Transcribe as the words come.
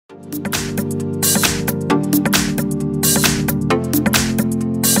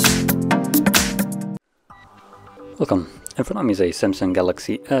Welcome, in front of me is a Samsung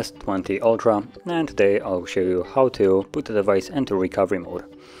Galaxy S20 Ultra, and today I'll show you how to put the device into recovery mode.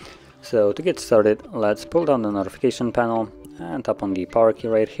 So to get started, let's pull down the notification panel and tap on the power key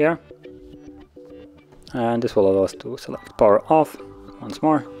right here. And this will allow us to select power off once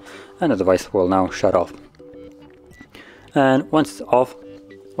more, and the device will now shut off. And once it's off,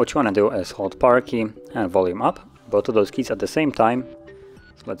 what you want to do is hold power key and volume up, both of those keys at the same time.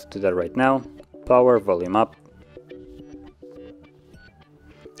 So let's do that right now. Power, volume up.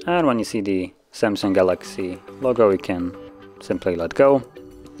 And when you see the Samsung Galaxy logo, you can simply let go.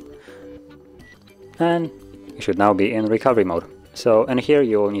 And you should now be in recovery mode. So in here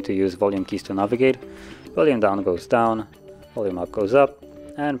you will need to use volume keys to navigate. Volume down goes down, volume up goes up,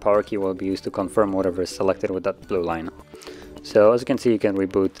 and power key will be used to confirm whatever is selected with that blue line. So as you can see, you can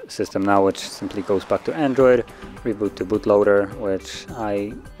reboot system now, which simply goes back to Android, reboot to bootloader, which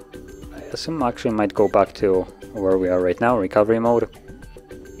I assume actually might go back to where we are right now, recovery mode.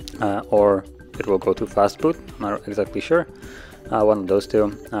 Or it will go to fast boot, I'm not exactly sure, one of those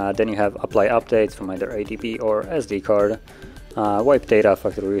two. Then you have apply updates from either ADB or SD card, wipe data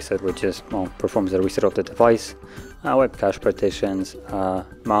factory reset, which is, well, performs a reset of the device, wipe cache partitions,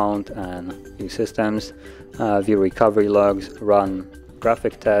 mount and view systems, view recovery logs, run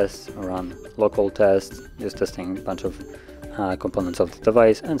graphic tests, run local tests, just testing a bunch of components of the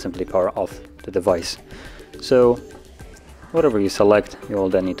device, and simply power off the device. So whatever you select, you will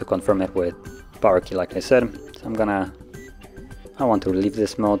then need to confirm it with power key, like I said. So I want to leave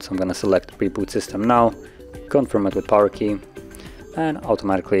this mode, so I'm gonna select reboot system now, confirm it with power key, and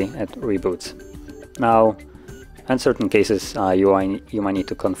automatically it reboots. Now, in certain cases, you might need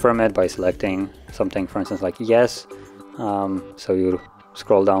to confirm it by selecting something, for instance, like yes. So you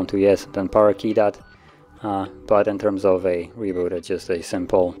scroll down to yes, then power key that. But in terms of a reboot, it's just a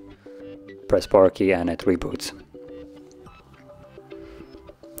simple press power key and it reboots.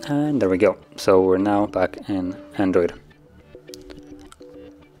 And there we go. So we're now back in Android.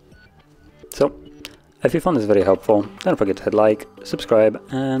 So if you found this very helpful, don't forget to hit like, subscribe,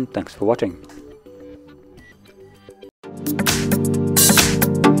 and thanks for watching.